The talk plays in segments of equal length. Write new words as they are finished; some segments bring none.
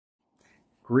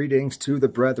Greetings to the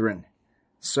brethren.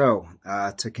 So,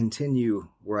 to continue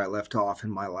where I left off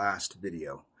in my last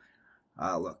video,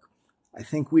 look, I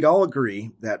think we'd all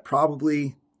agree that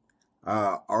probably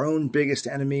our own biggest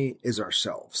enemy is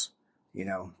ourselves,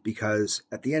 because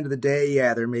at the end of the day,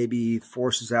 yeah, there may be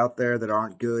forces out there that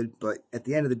aren't good, but at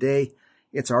the end of the day,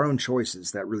 it's our own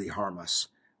choices that really harm us.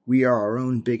 We are our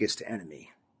own biggest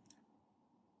enemy.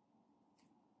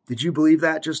 Did you believe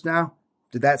that just now?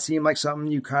 Did that seem like something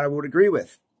you kind of would agree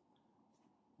with?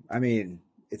 I mean,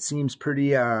 it seems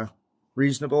pretty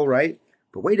reasonable, right?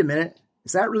 But wait a minute.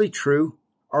 Is that really true?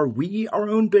 Are we our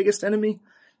own biggest enemy?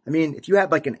 I mean, if you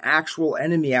had like an actual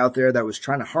enemy out there that was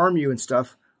trying to harm you and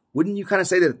stuff, wouldn't you kind of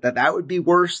say that would be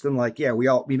worse than like, yeah,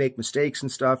 we make mistakes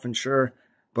and stuff, and sure.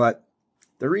 But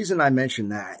the reason I mention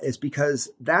that is because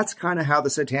that's kind of how the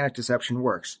satanic deception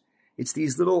works. It's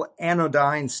these little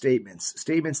anodyne statements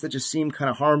that just seem kind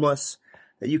of harmless,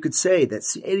 that you could say that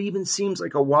it even seems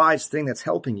like a wise thing that's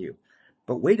helping you.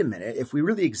 But wait a minute, if we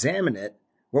really examine it,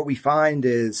 what we find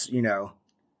is,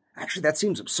 actually that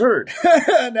seems absurd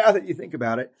now that you think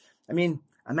about it. I mean,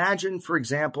 imagine, for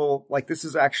example, like this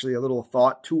is actually a little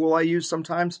thought tool I use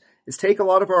sometimes, is take a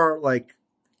lot of our like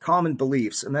common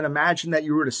beliefs and then imagine that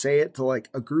you were to say it to like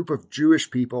a group of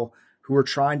Jewish people who were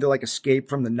trying to like escape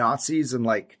from the Nazis in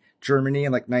like Germany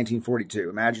in like 1942.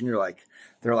 Imagine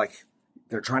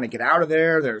they're trying to get out of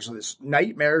there. There's this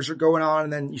nightmares are going on.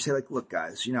 And then you say like, look,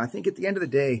 guys, I think at the end of the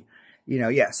day,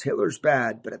 yes, Hitler's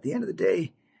bad, but at the end of the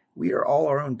day, we are all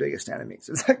our own biggest enemies.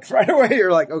 It's like right away,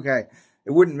 you're like, okay,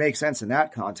 it wouldn't make sense in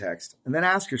that context. And then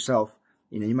ask yourself,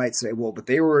 you might say, well, but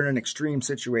they were in an extreme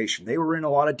situation. They were in a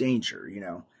lot of danger,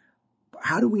 But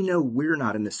how do we know we're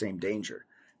not in the same danger?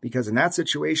 Because in that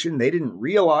situation, they didn't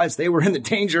realize they were in the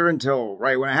danger until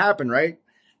right when it happened, right?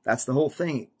 That's the whole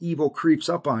thing. Evil creeps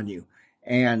up on you.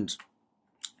 And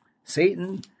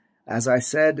Satan, as I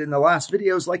said in the last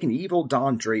video, is like an evil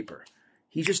Don Draper.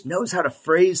 He just knows how to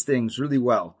phrase things really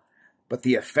well. But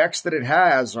the effects that it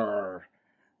has are,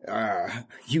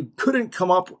 you couldn't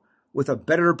come up with a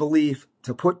better belief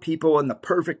to put people in the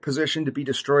perfect position to be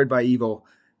destroyed by evil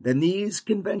than these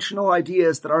conventional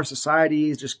ideas that our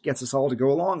society just gets us all to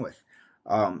go along with.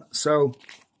 So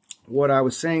what I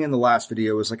was saying in the last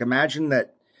video is like, imagine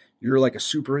that you're like a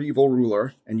super evil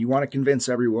ruler and you want to convince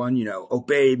everyone,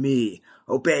 obey me,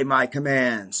 obey my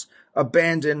commands,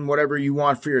 abandon whatever you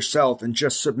want for yourself and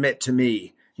just submit to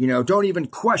me. Don't even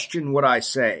question what I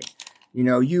say.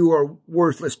 You are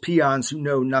worthless peons who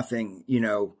know nothing,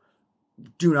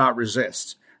 do not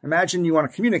resist. Imagine you want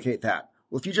to communicate that.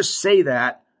 Well, if you just say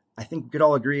that, I think we could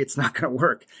all agree it's not going to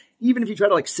work. Even if you try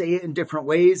to like say it in different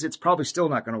ways, it's probably still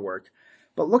not going to work.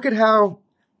 But look at how,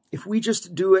 if we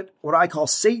just do it what I call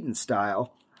Satan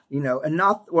style, and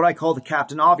not what I call the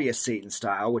Captain Obvious Satan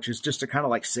style, which is just to kind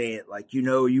of like say it like,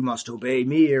 you must obey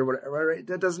me or whatever, right?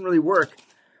 That doesn't really work.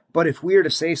 But if we were to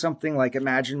say something like,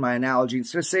 imagine my analogy,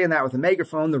 instead of saying that with a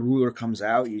megaphone, the ruler comes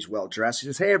out, he's well dressed. He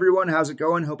says, hey, everyone, how's it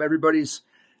going? Hope everybody's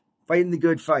fighting the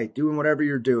good fight, doing whatever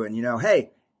you're doing.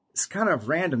 Hey, it's kind of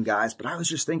random, guys, but I was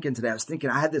just thinking today, I was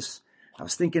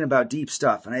thinking about deep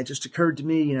stuff, and it just occurred to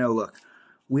me, look,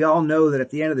 we all know that at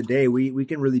the end of the day, we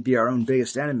can really be our own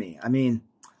biggest enemy. I mean,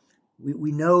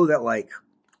 we know that like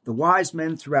the wise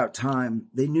men throughout time,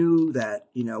 they knew that,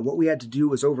 what we had to do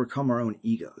was overcome our own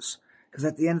egos. Because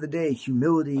at the end of the day,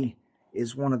 humility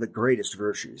is one of the greatest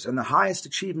virtues. And the highest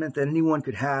achievement that anyone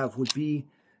could have would be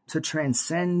to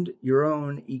transcend your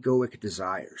own egoic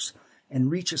desires and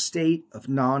reach a state of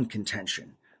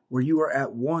non-contention where you are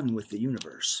at one with the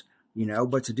universe,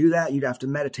 But to do that, you'd have to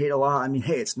meditate a lot. I mean,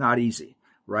 hey, it's not easy,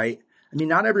 right? I mean,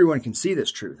 not everyone can see this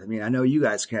truth. I mean, I know you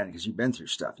guys can because you've been through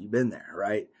stuff. You've been there,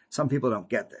 right? Some people don't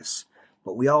get this.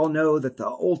 But we all know that the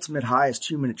ultimate highest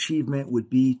human achievement would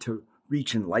be to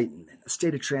reach enlightenment, a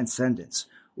state of transcendence,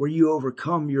 where you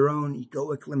overcome your own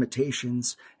egoic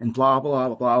limitations and blah, blah,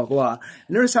 blah, blah, blah.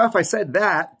 And notice how if I said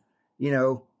that,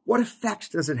 what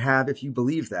effect does it have if you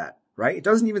believe that, right? It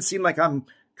doesn't even seem like I'm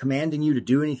commanding you to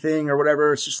do anything or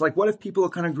whatever. It's just like, what if people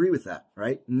kind of agree with that,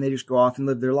 right? And they just go off and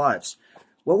live their lives.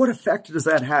 Well, what effect does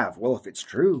that have? Well, if it's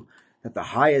true that the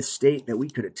highest state that we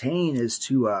could attain is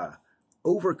to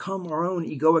overcome our own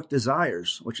egoic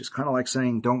desires, which is kind of like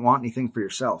saying don't want anything for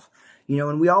yourself.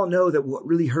 And we all know that what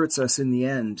really hurts us in the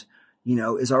end,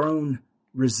 is our own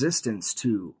resistance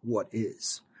to what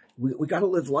is. We got to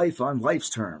live life on life's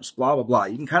terms, blah, blah, blah.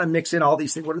 You can kind of mix in all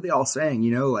these things. What are they all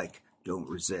saying? Like don't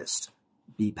resist,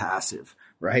 be passive,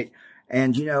 right?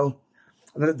 And,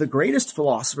 the greatest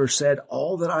philosopher said,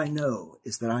 all that I know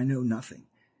is that I know nothing.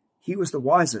 He was the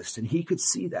wisest and he could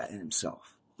see that in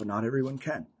himself, but not everyone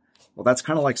can. Well, that's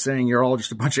kind of like saying you're all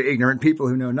just a bunch of ignorant people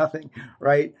who know nothing,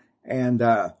 right? And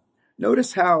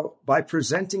notice how by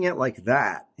presenting it like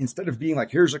that, instead of being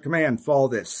like, here's a command, follow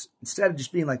this, instead of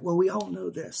just being like, well, we all know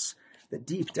this, that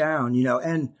deep down,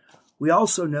 and we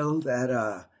also know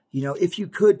that, if you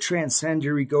could transcend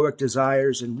your egoic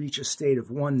desires and reach a state of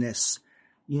oneness,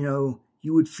 you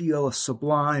would feel a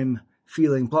sublime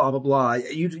feeling, blah, blah, blah.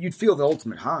 You'd feel the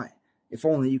ultimate high. If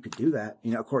only you could do that.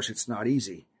 Of course, it's not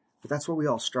easy, but that's what we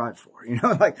all strive for.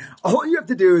 Like all you have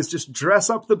to do is just dress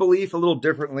up the belief a little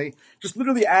differently. Just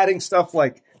literally adding stuff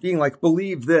like being like,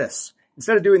 believe this.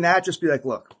 Instead of doing that, just be like,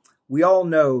 look, we all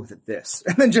know that this,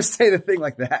 and then just say the thing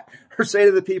like that, or say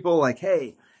to the people like,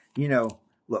 hey,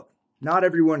 look, not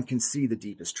everyone can see the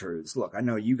deepest truths. Look, I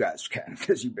know you guys can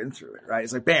because you've been through it, right?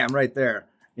 It's like, bam, right there.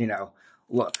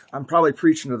 Look, I'm probably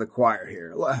preaching to the choir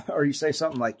here. Or you say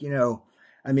something like,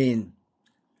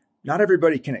 not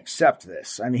everybody can accept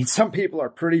this. Some people are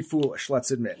pretty foolish,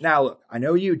 let's admit. Now, look, I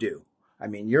know you do.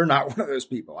 You're not one of those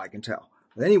people, I can tell.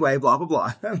 But anyway, blah, blah,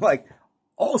 blah. Like,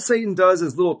 all Satan does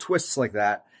is little twists like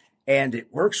that, and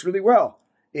it works really well.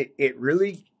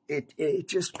 It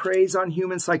just preys on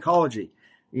human psychology,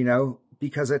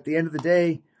 because at the end of the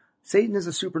day, Satan is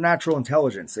a supernatural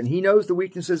intelligence, and he knows the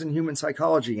weaknesses in human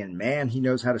psychology, and man, he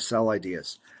knows how to sell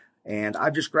ideas. And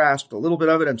I've just grasped a little bit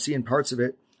of it. I'm seeing parts of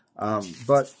it.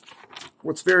 But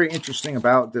what's very interesting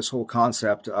about this whole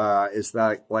concept is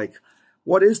that, like,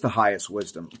 what is the highest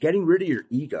wisdom? Getting rid of your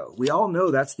ego. We all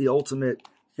know that's the ultimate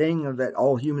thing that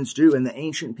all humans do, and the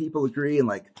ancient people agree, and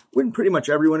like, wouldn't pretty much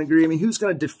everyone agree? Who's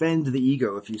going to defend the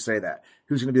ego if you say that?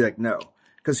 Who's going to be like, no?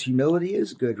 Because humility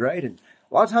is good, right? And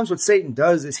a lot of times what Satan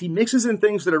does is he mixes in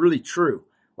things that are really true,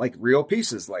 like real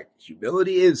pieces, like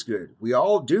humility is good. We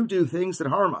all do things that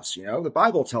harm us, The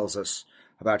Bible tells us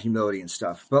about humility and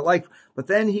stuff. But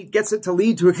then he gets it to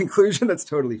lead to a conclusion that's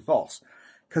totally false.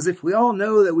 Because if we all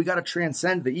know that we got to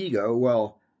transcend the ego,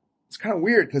 well, it's kind of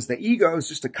weird because the ego is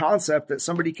just a concept that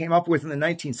somebody came up with in the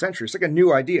 19th century. It's like a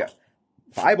new idea.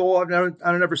 Bible, I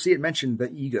don't ever see it mentioned, the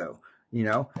ego,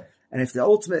 And if the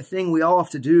ultimate thing we all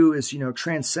have to do is,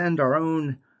 transcend our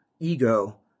own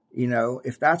ego,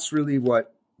 if that's really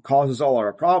what causes all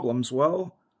our problems,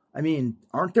 well,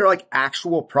 aren't there like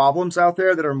actual problems out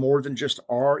there that are more than just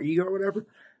our ego or whatever?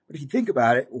 But if you think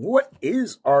about it, what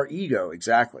is our ego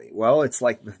exactly? Well, it's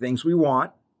like the things we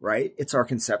want, right? It's our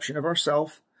conception of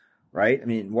ourself, right?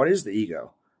 What is the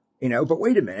ego? But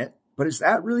wait a minute. But is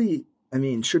that really,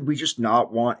 should we just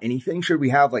not want anything? Should we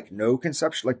have like no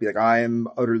conception, like be like, I am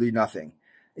utterly nothing?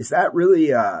 Is that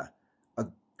really a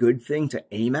good thing to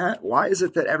aim at? Why is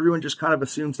it that everyone just kind of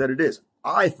assumes that it is?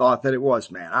 I thought that it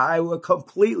was, man. I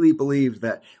completely believed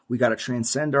that we got to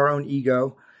transcend our own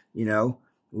ego,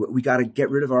 we got to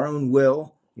get rid of our own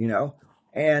will,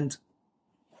 and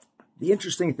the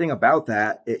interesting thing about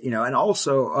that, and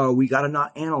also we got to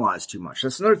not analyze too much.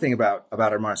 That's another thing about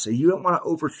our mind. So you don't want to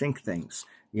overthink things,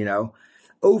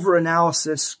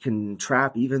 Over-analysis can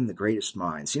trap even the greatest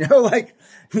minds, like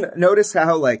notice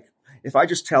how, like, if I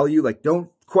just tell you, like, don't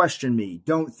question me,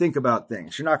 don't think about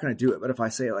things, you're not going to do it. But if I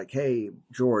say like, hey,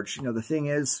 George, the thing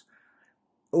is,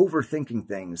 overthinking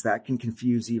things, that can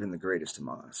confuse even the greatest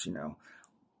among us,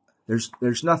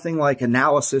 There's nothing like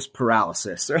analysis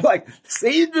paralysis, or like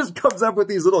Satan just comes up with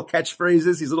these little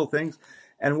catchphrases, these little things.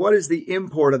 And what is the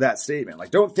import of that statement?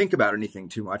 Like, don't think about anything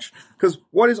too much, because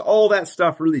what is all that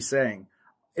stuff really saying?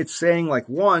 It's saying like,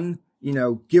 one,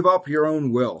 give up your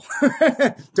own will.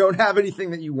 Don't have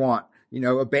anything that you want,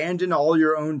 abandon all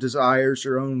your own desires,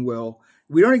 your own will.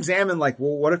 We don't examine like,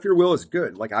 well, what if your will is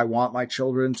good? Like, I want my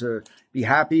children to be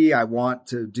happy. I want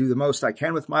to do the most I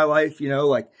can with my life.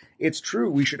 Like, it's true.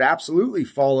 We should absolutely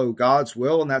follow God's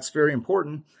will, and that's very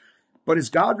important. But is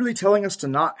God really telling us to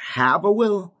not have a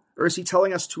will? Or is he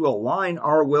telling us to align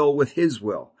our will with his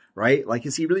will, right? Like,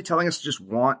 is he really telling us to just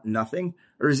want nothing?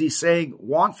 Or is he saying,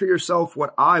 want for yourself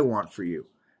what I want for you?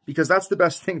 Because that's the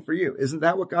best thing for you. Isn't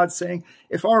that what God's saying?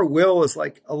 If our will is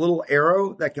like a little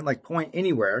arrow that can like point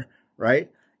anywhere,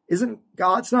 right?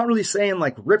 God's not really saying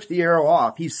like rip the arrow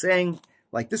off. He's saying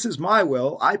like, this is my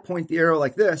will. I point the arrow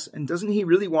like this. And doesn't he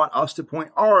really want us to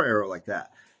point our arrow like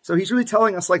that? So he's really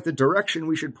telling us like the direction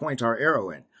we should point our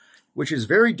arrow in, which is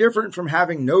very different from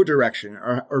having no direction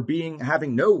or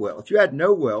having no will. If you had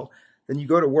no will, then you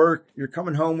go to work, you're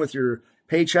coming home with your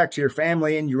paycheck to your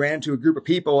family, and you ran into a group of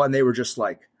people and they were just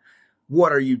like,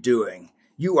 what are you doing?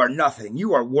 You are nothing.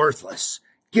 You are worthless.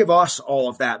 Give us all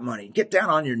of that money. Get down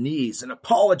on your knees and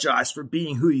apologize for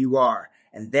being who you are.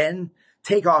 And then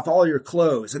take off all your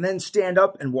clothes and then stand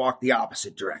up and walk the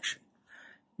opposite direction.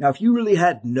 Now, if you really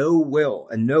had no will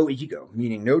and no ego,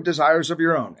 meaning no desires of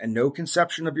your own and no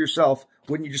conception of yourself,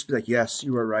 wouldn't you just be like, yes,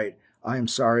 you are right. I am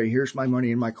sorry. Here's my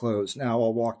money and my clothes. Now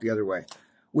I'll walk the other way.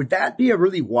 Would that be a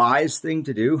really wise thing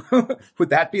to do? Would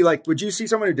that be like, would you see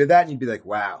someone who did that and you'd be like,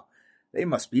 wow, they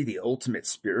must be the ultimate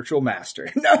spiritual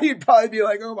master? No, you'd probably be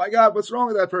like, oh my God, what's wrong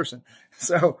with that person?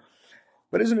 So,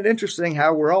 but isn't it interesting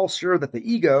how we're all sure that the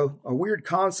ego, a weird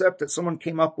concept that someone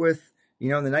came up with, in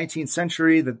the 19th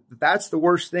century, that's the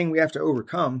worst thing we have to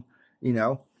overcome,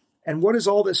 And what is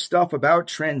all this stuff about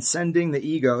transcending the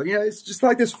ego? It's just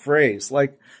like this phrase,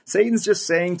 like Satan's just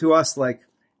saying to us, like,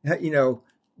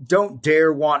 don't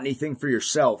dare want anything for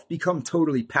yourself. Become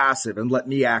totally passive and let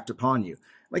me act upon you.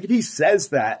 Like if he says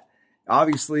that,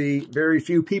 obviously very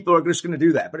few people are just going to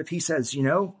do that. But if he says,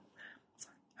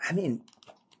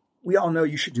 we all know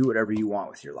you should do whatever you want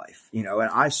with your life, and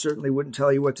I certainly wouldn't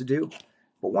tell you what to do.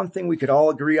 But one thing we could all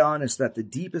agree on is that the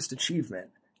deepest achievement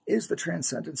is the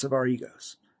transcendence of our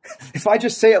egos. If I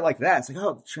just say it like that, it's like,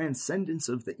 oh, the transcendence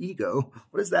of the ego.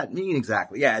 What does that mean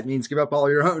exactly? Yeah, it means give up all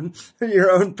your own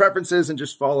preferences and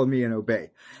just follow me and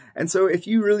obey. And so if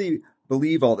you really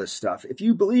believe all this stuff, if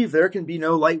you believe there can be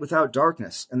no light without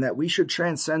darkness and that we should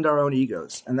transcend our own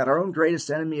egos and that our own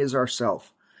greatest enemy is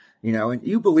ourself, and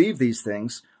you believe these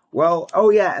things, well,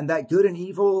 oh yeah, and that good and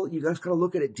evil, you guys got to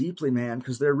look at it deeply, man,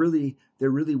 because they're really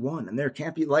one, and there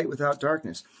can't be light without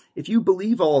darkness. If you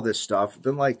believe all this stuff,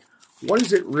 then like, what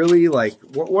is it really like?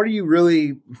 What are you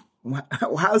really?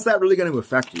 How's that really going to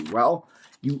affect you? Well,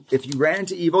 if you ran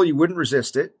to evil, you wouldn't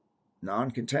resist it.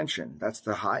 Non-contention. That's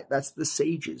the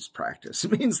sages' practice.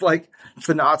 It means like if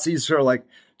the Nazis are like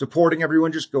deporting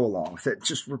everyone, just go along with it.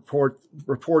 Just report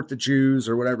the Jews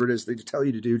or whatever it is they tell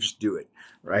you to do. Just do it,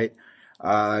 right?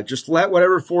 Just let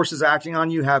whatever force is acting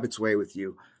on you have its way with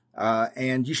you.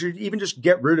 And you should even just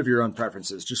get rid of your own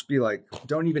preferences. Just be like,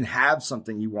 don't even have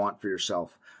something you want for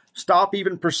yourself. Stop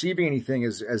even perceiving anything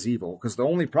as evil, because the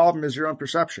only problem is your own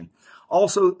perception.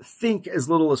 Also, think as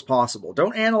little as possible.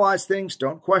 Don't analyze things.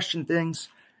 Don't question things,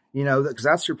 because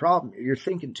that's your problem. You're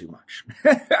thinking too much,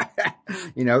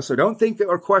 so don't think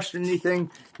or question anything,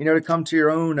 to come to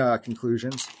your own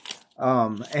conclusions.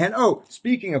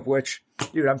 Speaking of which,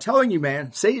 dude, I'm telling you,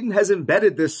 man, Satan has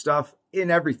embedded this stuff in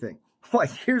everything.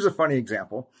 Like, here's a funny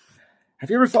example. Have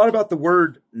you ever thought about the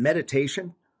word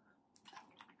meditation?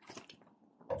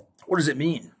 What does it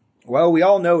mean? Well, we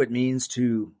all know it means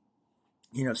to,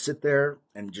 sit there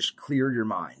and just clear your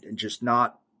mind and just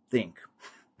not think.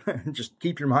 Just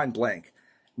keep your mind blank.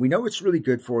 We know it's really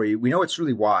good for you. We know it's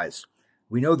really wise.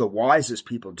 We know the wisest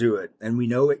people do it, and we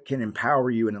know it can empower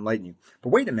you and enlighten you. But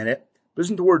wait a minute.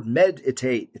 Isn't the word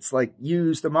meditate? It's like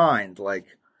use the mind.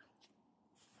 Like,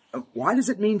 why does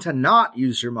it mean to not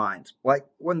use your mind? Like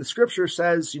when the scripture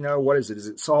says, what is it? Is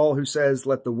it Saul who says,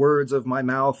 let the words of my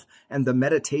mouth and the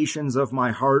meditations of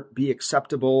my heart be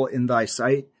acceptable in thy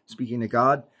sight? Speaking to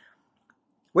God.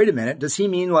 Wait a minute. Does he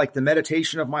mean like the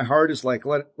meditation of my heart is like,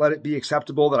 let it be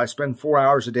acceptable that I spend 4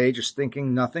 hours a day just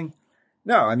thinking nothing?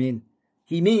 No,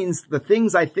 he means the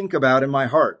things I think about in my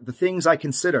heart, the things I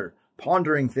consider,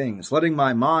 pondering things, letting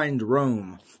my mind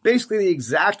roam. Basically the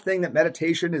exact thing that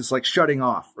meditation is like shutting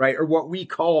off, right? Or what we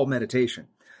call meditation.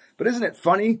 But isn't it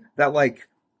funny that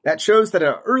that shows that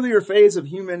an earlier phase of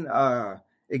human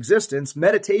existence,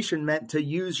 meditation meant to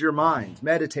use your mind.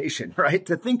 Meditation, right?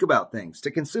 To think about things,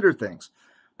 to consider things.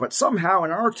 But somehow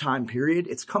in our time period,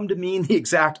 it's come to mean the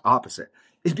exact opposite.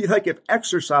 It'd be like if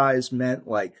exercise meant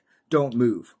like, don't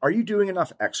move. Are you doing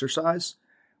enough exercise?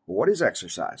 Well, what is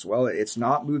exercise? Well, it's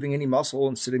not moving any muscle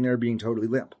and sitting there being totally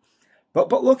limp.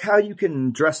 But look how you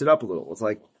can dress it up a little. It's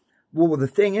like, well, the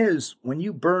thing is, when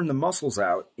you burn the muscles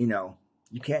out, you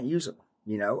can't use them,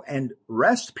 and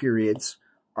rest periods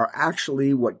are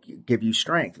actually what give you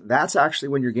strength. That's actually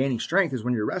when you're gaining strength is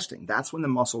when you're resting. That's when the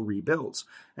muscle rebuilds.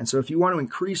 And so if you want to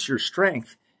increase your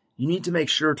strength, you need to make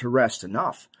sure to rest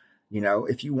enough.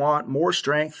 If you want more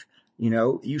strength,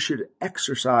 you should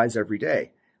exercise every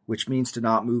day, which means to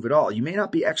not move at all. You may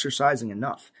not be exercising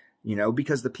enough.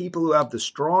 Because the people who have the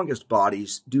strongest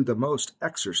bodies do the most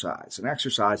exercise, and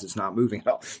exercise is not moving at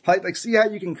all. Like see how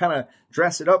you can kind of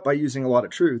dress it up by using a lot of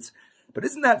truths. But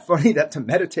isn't that funny that to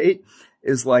meditate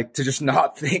is like to just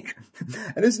not think?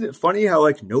 And isn't it funny how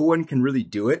like no one can really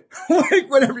do it? Like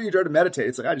whenever you try to meditate,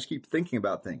 it's like, I just keep thinking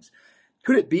about things.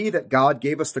 Could it be that God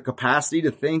gave us the capacity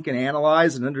to think and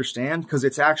analyze and understand because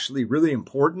it's actually really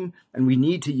important and we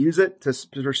need to use it to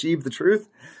perceive the truth?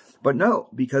 But no,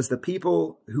 because the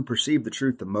people who perceive the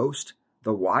truth the most,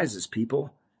 the wisest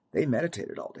people, they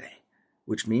meditated all day,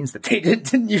 which means that they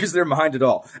didn't use their mind at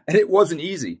all. And it wasn't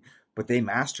easy, but they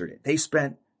mastered it. They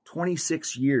spent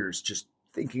 26 years just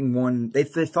thinking they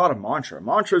thought a mantra.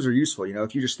 Mantras are useful,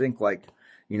 if you just think like,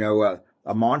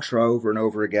 a mantra over and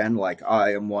over again, like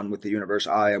I am one with the universe,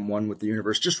 I am one with the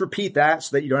universe. Just repeat that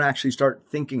so that you don't actually start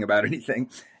thinking about anything.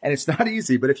 And it's not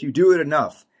easy, but if you do it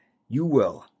enough, you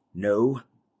will know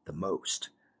the most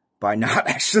by not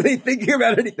actually thinking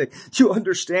about anything. You'll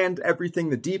understand everything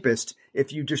the deepest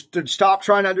if you just stop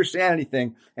trying to understand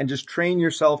anything and just train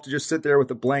yourself to just sit there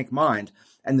with a blank mind.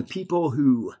 And the people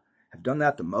who have done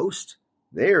that the most,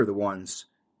 they are the ones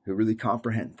who really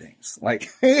comprehend things. Like,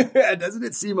 doesn't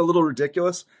it seem a little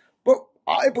ridiculous? But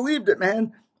I believed it,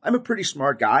 man. I'm a pretty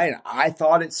smart guy, and I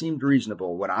thought it seemed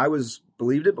reasonable. When I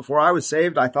believed it before I was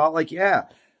saved, I thought like, yeah,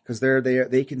 because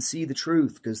they can see the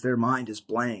truth because their mind is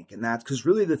blank. And that's because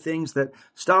really the things that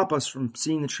stop us from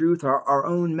seeing the truth are our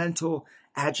own mental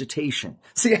agitation.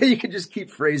 See how you can just keep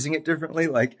phrasing it differently?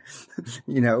 Like,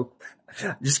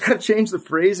 just got to change the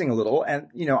phrasing a little. And,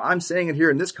 I'm saying it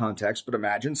here in this context, but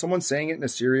imagine someone saying it in a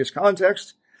serious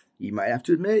context. You might have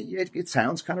to admit it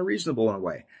sounds kind of reasonable in a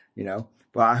way,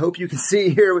 But I hope you can see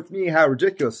here with me how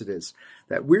ridiculous it is.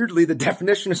 That weirdly, the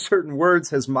definition of certain words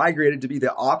has migrated to be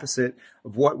the opposite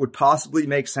of what would possibly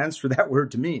make sense for that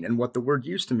word to mean and what the word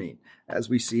used to mean. As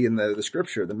we see in the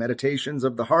scripture, the meditations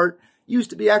of the heart used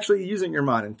to be actually using your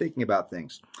mind and thinking about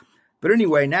things. But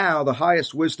anyway, now the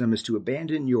highest wisdom is to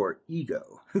abandon your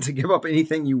ego, to give up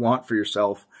anything you want for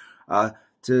yourself,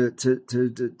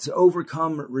 to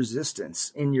overcome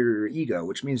resistance in your ego,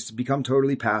 which means to become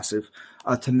totally passive,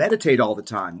 to meditate all the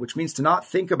time, which means to not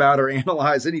think about or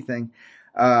analyze anything.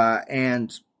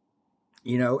 And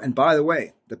by the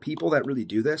way, the people that really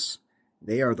do this,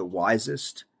 they are the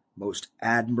wisest, most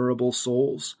admirable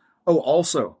souls. Oh,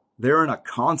 also, they're in a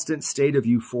constant state of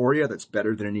euphoria that's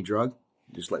better than any drug.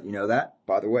 Just let you know that.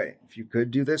 By the way, if you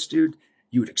could do this, dude,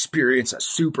 you would experience a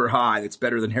super high that's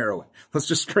better than heroin. Let's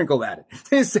just sprinkle that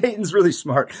in. Satan's really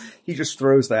smart. He just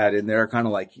throws that in there kind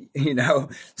of like,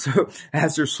 so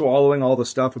as they're swallowing all the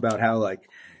stuff about how like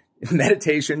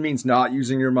meditation means not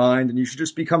using your mind and you should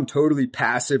just become totally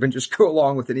passive and just go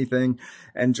along with anything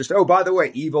and just, oh, by the way,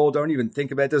 evil, don't even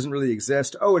think about it, doesn't really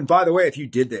exist. Oh, and by the way, if you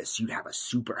did this, you'd have a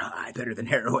super high, better than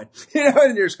heroin.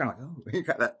 And you're just kind of like, oh, you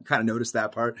kind of notice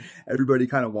that part. Everybody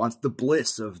kind of wants the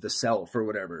bliss of the self or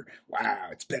whatever. Wow,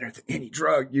 it's better than any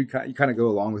drug. You kind of go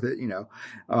along with it,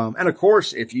 And of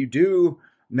course, if you do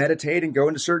meditate and go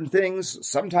into certain things,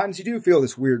 sometimes you do feel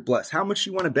this weird bliss. How much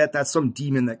you want to bet that's some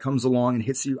demon that comes along and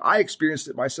hits you? I experienced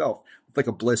it myself. It's like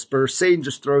a bliss burst. Satan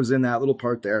just throws in that little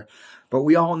part there. But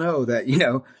we all know that,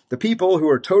 the people who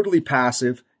are totally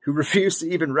passive, who refuse to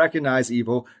even recognize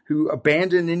evil, who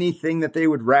abandon anything that they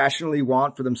would rationally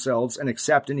want for themselves and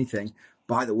accept anything.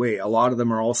 By the way, a lot of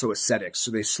them are also ascetics,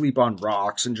 so they sleep on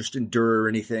rocks and just endure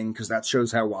anything because that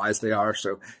shows how wise they are.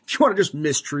 So if you want to just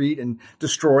mistreat and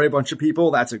destroy a bunch of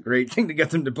people, that's a great thing to get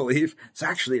them to believe. It's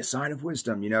actually a sign of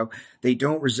wisdom, They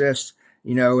don't resist,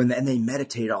 and they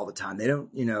meditate all the time. They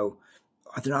don't, they're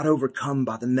not overcome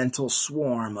by the mental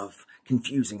swarm of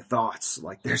confusing thoughts.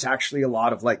 Like there's actually a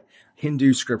lot of like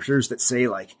Hindu scriptures that say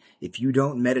like, if you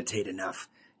don't meditate enough,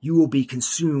 you will be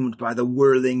consumed by the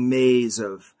whirling maze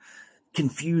of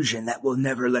confusion that will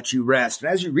never let you rest. And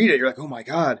as you read it, you're like, oh my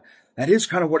God, that is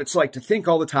kind of what it's like to think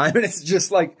all the time. And it's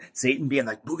just like Satan being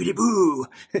like, boogity boo.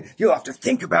 You'll have to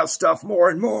think about stuff more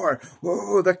and more.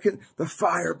 Whoa, the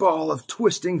fireball of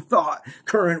twisting thought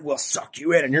current will suck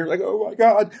you in. And you're like, oh my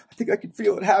God, I think I can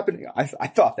feel it happening. I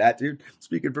thought that, dude,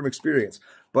 speaking from experience.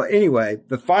 But anyway,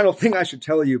 the final thing I should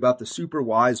tell you about the super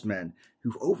wise men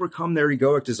who've overcome their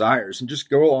egoic desires and just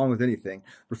go along with anything,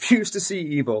 refuse to see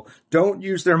evil, don't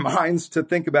use their minds to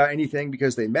think about anything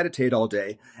because they meditate all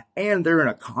day, and they're in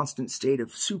a constant state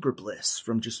of super bliss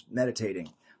from just meditating.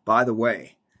 By the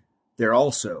way, they're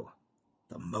also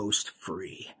the most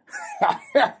free.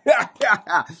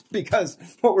 Because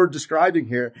what we're describing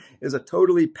here is a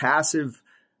totally passive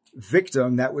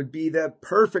victim that would be the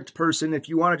perfect person if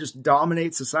you want to just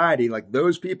dominate society. Like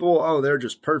those people, oh, they're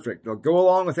just perfect. They'll go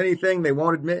along with anything. They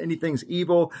won't admit anything's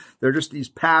evil. They're just these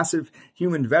passive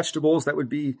human vegetables that would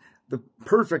be the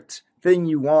perfect thing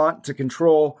you want to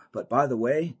control. But by the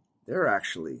way, they're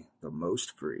actually the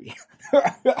most free.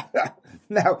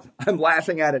 Now, I'm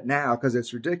laughing at it now because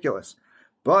it's ridiculous,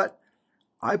 but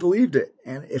I believed it.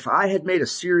 And if I had made a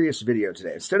serious video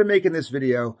today, instead of making this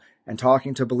video and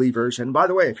talking to believers, and by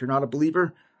the way, if you're not a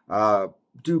believer,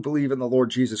 do believe in the Lord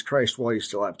Jesus Christ while you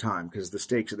still have time, because the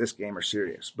stakes of this game are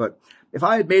serious. But if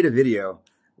I had made a video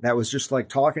that was just like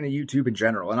talking to YouTube in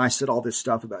general, and I said all this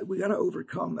stuff about, we got to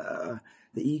overcome the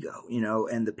ego,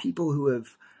 and the people who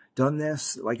have done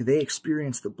this, like they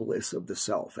experience the bliss of the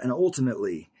self. And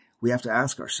ultimately, we have to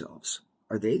ask ourselves,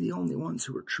 are they the only ones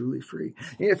who are truly free?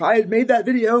 If I had made that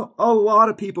video, a lot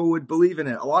of people would believe in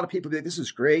it. A lot of people would be like, this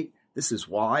is great. This is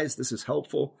wise. This is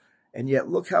helpful. And yet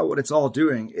look how what it's all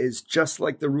doing is just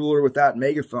like the ruler with that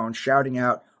megaphone shouting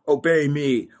out, obey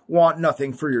me, want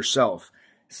nothing for yourself.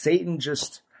 Satan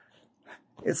just,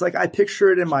 it's like I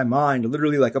picture it in my mind,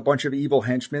 literally like a bunch of evil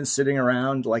henchmen sitting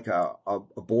around like a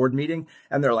board meeting.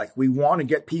 And they're like, we want to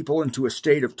get people into a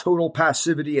state of total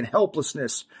passivity and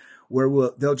helplessness where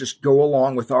they'll just go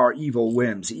along with our evil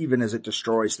whims, even as it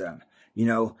destroys them, you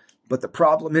know. But the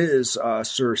problem is,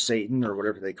 Sir Satan, or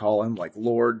whatever they call him, like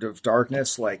Lord of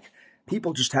Darkness, like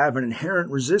people just have an inherent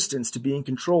resistance to being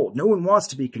controlled. No one wants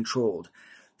to be controlled.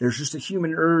 There's just a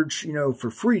human urge, you know, for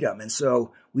freedom. And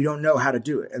so we don't know how to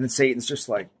do it. And then Satan's just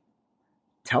like,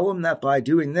 tell them that by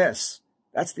doing this,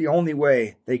 that's the only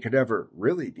way they could ever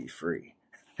really be free.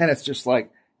 And it's just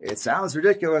like, it sounds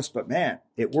ridiculous, but man,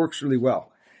 it works really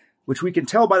well, which we can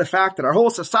tell by the fact that our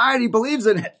whole society believes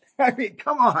in it. I mean,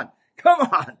 come on.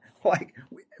 Like,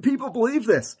 people believe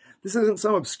this. This isn't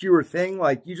some obscure thing.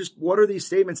 Like, you just water these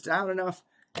statements down enough.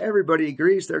 Everybody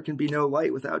agrees there can be no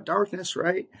light without darkness,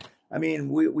 right? I mean,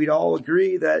 we'd all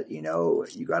agree that, you know,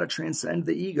 you got to transcend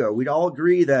the ego. We'd all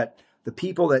agree that the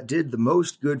people that did the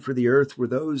most good for the earth were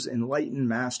those enlightened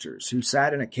masters who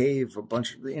sat in a cave, a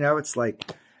bunch of, you know, it's like,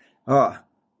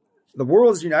 the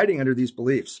world is uniting under these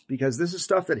beliefs because this is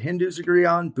stuff that Hindus agree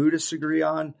on, Buddhists agree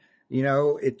on. You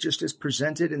know, it just is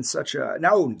presented in such a,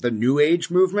 now the New Age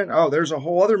movement, oh, there's a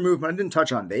whole other movement I didn't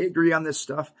touch on. They agree on this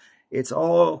stuff. It's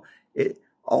all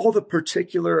the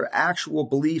particular actual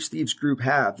beliefs these group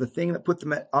have, the thing that put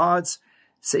them at odds,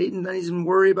 Satan doesn't even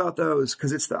worry about those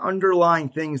because it's the underlying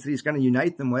things that he's going to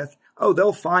unite them with. Oh,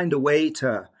 they'll find a way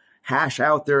to hash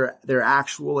out their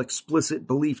actual explicit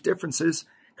belief differences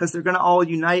because they're going to all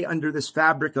unite under this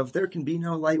fabric of there can be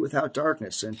no light without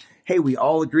darkness. And hey, we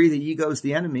all agree the ego is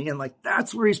the enemy. And like,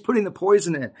 that's where he's putting the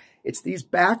poison in. It's these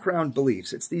background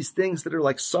beliefs. It's these things that are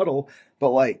like subtle, but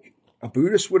like a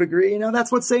Buddhist would agree, you know,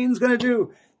 that's what Satan's going to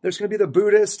do. There's going to be the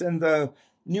Buddhist and the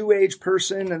New Age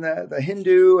person and the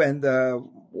Hindu and the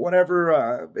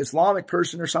whatever Islamic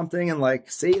person or something. And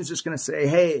like, Satan's just going to say,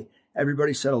 hey,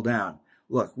 everybody settle down.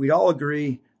 Look, we'd all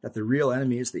agree that the real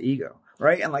enemy is the ego.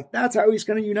 Right? And like, that's how he's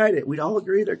going to unite it. We'd all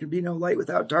agree there can be no light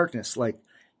without darkness. Like,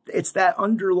 it's that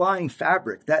underlying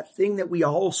fabric, that thing that we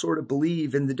all sort of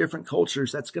believe in the different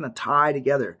cultures that's going to tie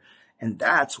together. And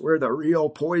that's where the real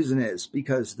poison is,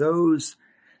 because those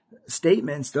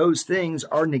statements, those things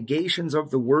are negations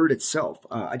of the word itself.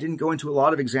 I didn't go into a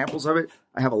lot of examples of it.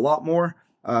 I have a lot more,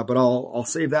 but I'll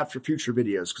save that for future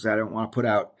videos because I don't want to put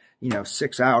out,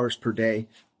 6 hours per day.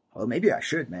 Well, maybe I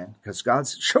should, man, because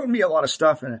God's shown me a lot of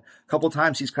stuff. And a couple of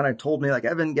times he's kind of told me, like,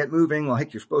 Evan, get moving.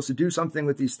 Like, you're supposed to do something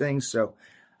with these things. So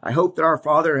I hope that our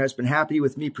Father has been happy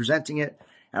with me presenting it.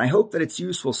 And I hope that it's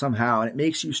useful somehow. And it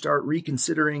makes you start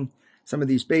reconsidering some of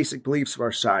these basic beliefs of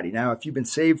our society. Now, if you've been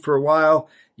saved for a while,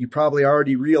 you probably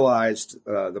already realized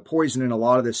the poison in a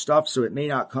lot of this stuff. So it may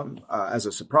not come as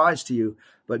a surprise to you.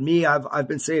 But me, I've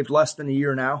been saved less than a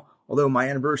year now, although my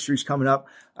anniversary is coming up.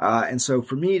 And so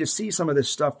for me to see some of this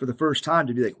stuff for the first time,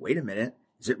 to be like, wait a minute,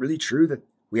 is it really true that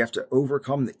we have to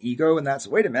overcome the ego? And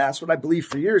wait a minute, that's what I believed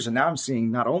for years. And now I'm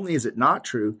seeing not only is it not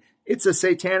true, it's a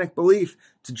satanic belief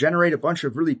to generate a bunch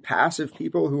of really passive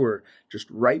people who are just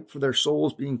ripe for their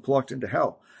souls being plucked into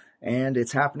hell. And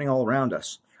it's happening all around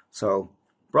us. So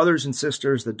brothers and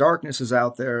sisters, the darkness is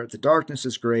out there. The darkness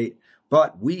is great,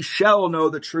 but we shall know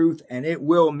the truth and it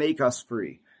will make us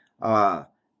free.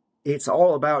 It's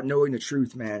all about knowing the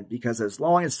truth, man, because as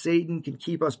long as Satan can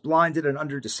keep us blinded and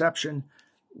under deception,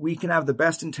 we can have the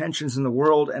best intentions in the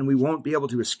world and we won't be able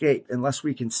to escape unless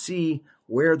we can see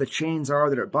where the chains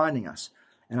are that are binding us.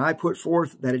 And I put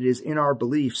forth that it is in our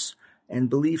beliefs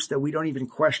and beliefs that we don't even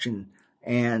question.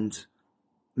 And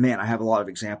man, I have a lot of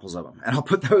examples of them and I'll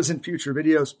put those in future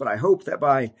videos. But I hope that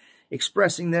by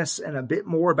expressing this and a bit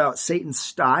more about Satan's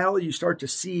style, you start to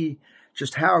see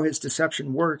just how his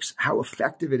deception works, how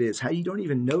effective it is, how you don't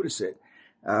even notice it,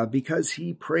 because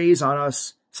he preys on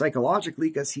us psychologically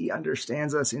because he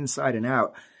understands us inside and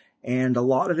out. And a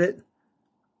lot of it,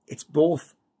 it's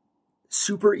both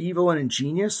super evil and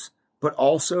ingenious, but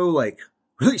also like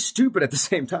really stupid at the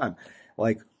same time.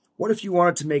 Like, what if you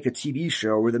wanted to make a TV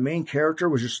show where the main character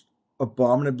was just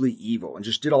abominably evil and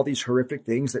just did all these horrific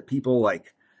things that people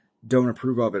like don't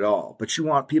approve of at all, but you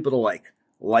want people to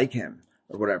like him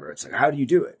or whatever. It's like, how do you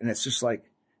do it? And it's just like,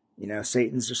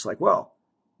 Satan's just like, well,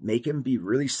 make him be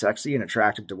really sexy and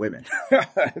attractive to women.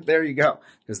 There you go.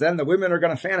 Because then the women are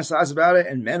going to fantasize about it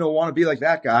and men will want to be like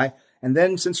that guy. And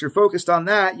then since you're focused on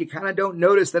that, you kind of don't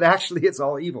notice that actually it's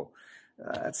all evil.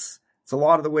 It's It's a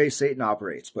lot of the way Satan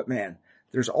operates. But man,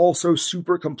 there's also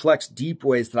super complex, deep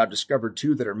ways that I've discovered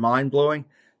too that are mind-blowing,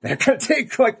 that are going to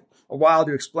take like a while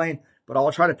to explain, but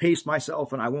I'll try to pace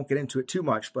myself and I won't get into it too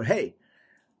much. But hey,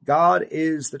 God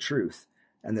is the truth.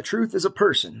 And the truth is a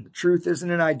person. The truth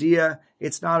isn't an idea.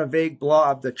 It's not a vague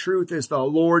blob. The truth is the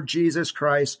Lord Jesus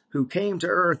Christ, who came to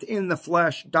earth in the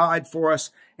flesh, died for us,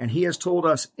 and he has told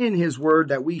us in his word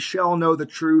that we shall know the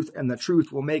truth, and the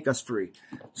truth will make us free.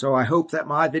 So I hope that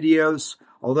my videos,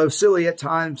 although silly at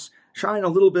times, shine a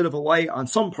little bit of a light on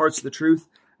some parts of the truth.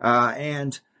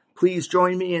 And please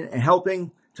join me in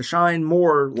helping to shine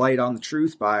more light on the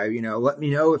truth by, let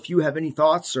me know if you have any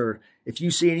thoughts or if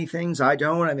you see any things I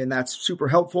don't. I mean, that's super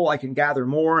helpful. I can gather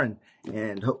more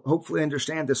and hopefully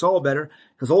understand this all better,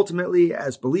 because ultimately,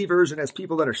 as believers and as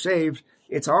people that are saved,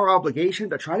 it's our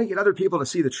obligation to try to get other people to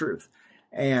see the truth.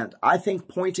 And I think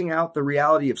pointing out the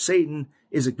reality of Satan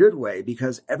is a good way,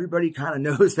 because everybody kind of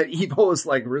knows that evil is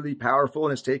like really powerful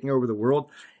and is taking over the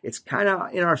world. It's kind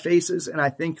of in our faces. And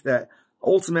I think that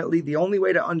ultimately the only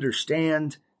way to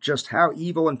understand just how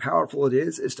evil and powerful it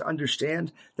is to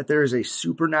understand that there is a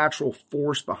supernatural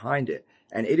force behind it.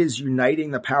 And it is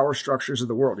uniting the power structures of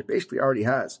the world. It basically already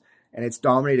has. And it's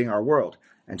dominating our world.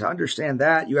 And to understand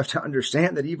that, you have to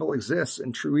understand that evil exists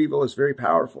and true evil is very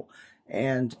powerful.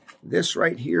 And this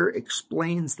right here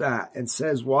explains that and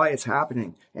says why it's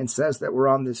happening and says that we're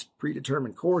on this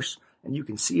predetermined course and you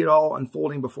can see it all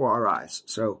unfolding before our eyes.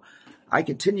 So I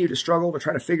continue to struggle to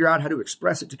try to figure out how to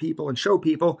express it to people and show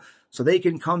people so they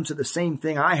can come to the same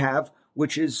thing I have,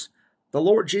 which is the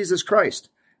Lord Jesus Christ.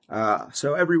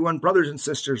 So everyone, brothers and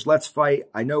sisters, let's fight.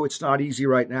 I know it's not easy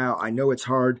right now. I know it's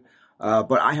hard,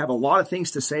 but I have a lot of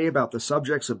things to say about the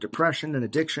subjects of depression and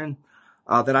addiction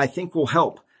that I think will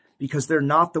help, because they're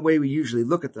not the way we usually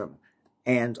look at them.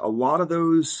 And a lot of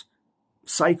those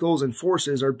cycles and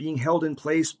forces are being held in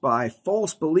place by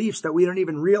false beliefs that we don't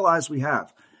even realize we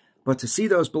have. But to see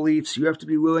those beliefs, you have to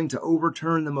be willing to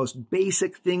overturn the most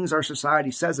basic things our society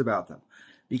says about them.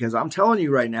 Because I'm telling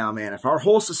you right now, man, if our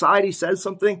whole society says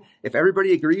something, if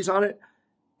everybody agrees on it,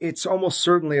 it's almost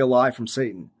certainly a lie from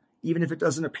Satan, even if it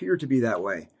doesn't appear to be that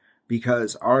way.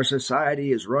 Because our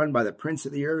society is run by the prince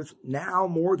of the earth now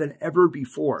more than ever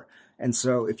before. And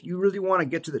so if you really want to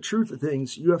get to the truth of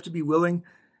things, you have to be willing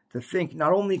to think,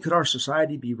 not only could our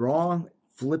society be wrong,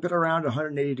 flip it around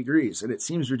 180 degrees. And it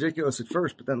seems ridiculous at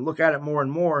first, but then look at it more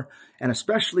and more, and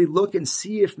especially look and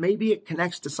see if maybe it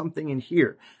connects to something in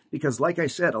here. Because like I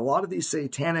said, a lot of these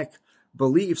satanic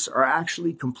beliefs are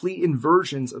actually complete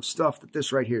inversions of stuff that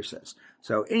this right here says.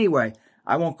 So anyway,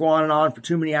 I won't go on and on for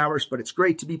too many hours, but it's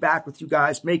great to be back with you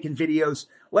guys making videos.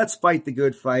 Let's fight the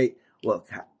good fight. Look,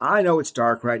 I know it's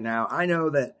dark right now. I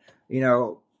know that,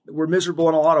 we're miserable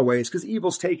in a lot of ways because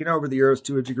evil's taken over the earth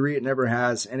to a degree it never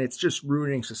has, and it's just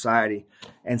ruining society.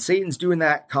 And Satan's doing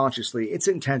that consciously. It's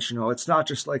intentional. It's not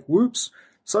just like, whoops,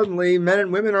 suddenly men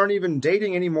and women aren't even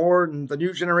dating anymore, and the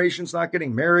new generation's not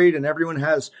getting married, and everyone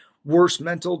has worse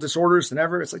mental disorders than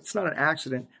ever. It's like, it's not an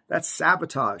accident. That's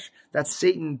sabotage. That's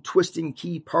Satan twisting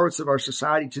key parts of our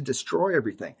society to destroy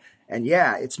everything. And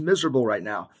yeah, it's miserable right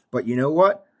now. But you know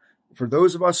what? For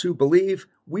those of us who believe,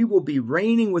 we will be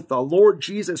reigning with the Lord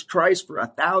Jesus Christ for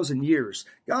 1,000 years.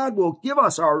 God will give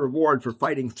us our reward for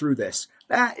fighting through this.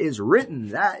 That is written.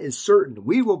 That is certain.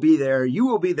 We will be there. You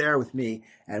will be there with me,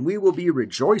 and we will be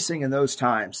rejoicing in those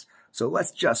times. So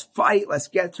let's just fight. Let's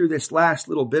get through this last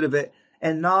little bit of it,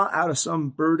 and not out of some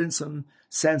burdensome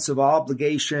sense of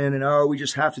obligation and, oh, we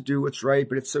just have to do what's right,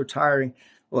 but it's so tiring.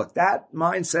 Look, that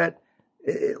mindset,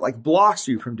 it like blocks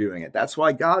you from doing it. That's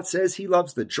why God says he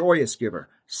loves the joyous giver.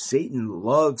 Satan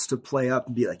loves to play up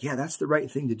and be like, yeah, that's the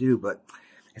right thing to do, but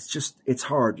it's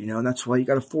hard, and that's why you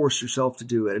got to force yourself to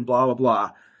do it and blah, blah,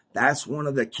 blah. That's one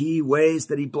of the key ways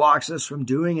that he blocks us from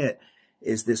doing it,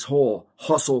 is this whole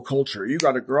hustle culture. You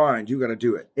got to grind. You got to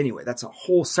do it. Anyway, that's a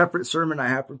whole separate sermon I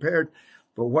have prepared.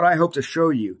 But what I hope to show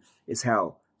you is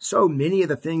how so many of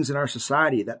the things in our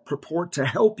society that purport to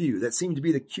help you, that seem to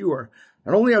be the cure,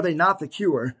 not only are they not the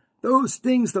cure, those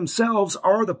things themselves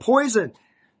are the poison,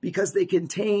 because they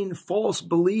contain false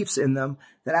beliefs in them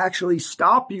that actually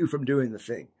stop you from doing the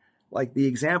thing. Like the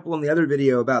example in the other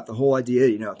video about the whole idea,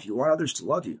 if you want others to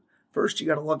love you, first you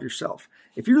got to love yourself.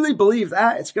 If you really believe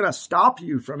that, it's going to stop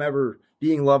you from ever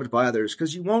being loved by others,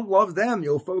 because you won't love them.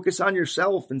 You'll focus on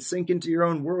yourself and sink into your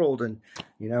own world. And,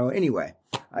 anyway,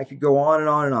 I could go on and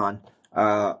on and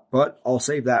on, but I'll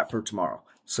save that for tomorrow.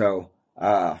 So,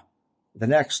 the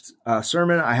next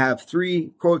sermon, I have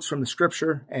 3 quotes from the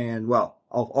scripture, and well,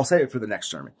 I'll save it for the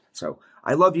next sermon. So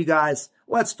I love you guys.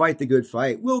 Let's fight the good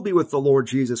fight. We'll be with the Lord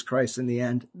Jesus Christ in the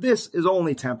end. This is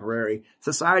only temporary.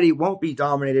 Society won't be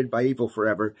dominated by evil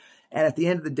forever. And at the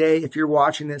end of the day, if you're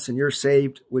watching this and you're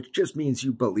saved, which just means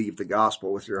you believe the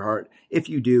gospel with your heart, if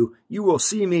you do, you will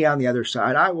see me on the other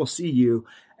side. I will see you,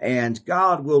 and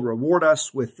God will reward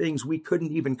us with things we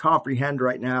couldn't even comprehend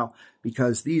right now,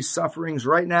 because these sufferings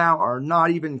right now are not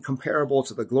even comparable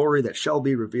to the glory that shall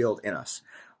be revealed in us.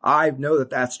 I know that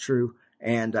that's true,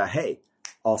 and hey,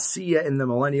 I'll see you in the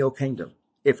millennial kingdom,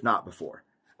 if not before.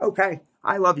 Okay,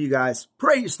 I love you guys.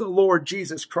 Praise the Lord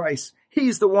Jesus Christ.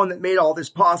 He's the one that made all this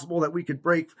possible, that we could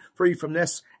break free from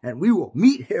this, and we will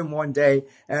meet him one day.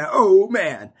 And oh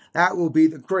man, that will be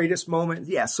the greatest moment.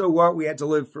 Yeah, so what? We had to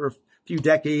live for a few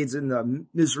decades in the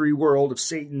misery world of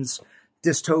Satan's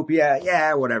dystopia.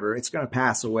 Yeah, whatever. It's going to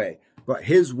pass away. But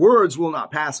his words will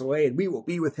not pass away, and we will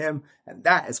be with him, and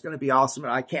that is going to be awesome,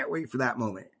 and I can't wait for that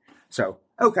moment. So,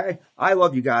 okay, I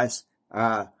love you guys.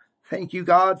 Thank you,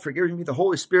 God, for giving me the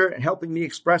Holy Spirit and helping me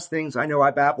express things. I know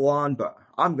I babble on, but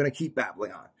I'm going to keep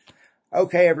babbling on.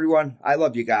 Okay, everyone, I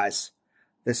love you guys.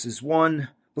 This is one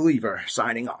believer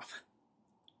signing off.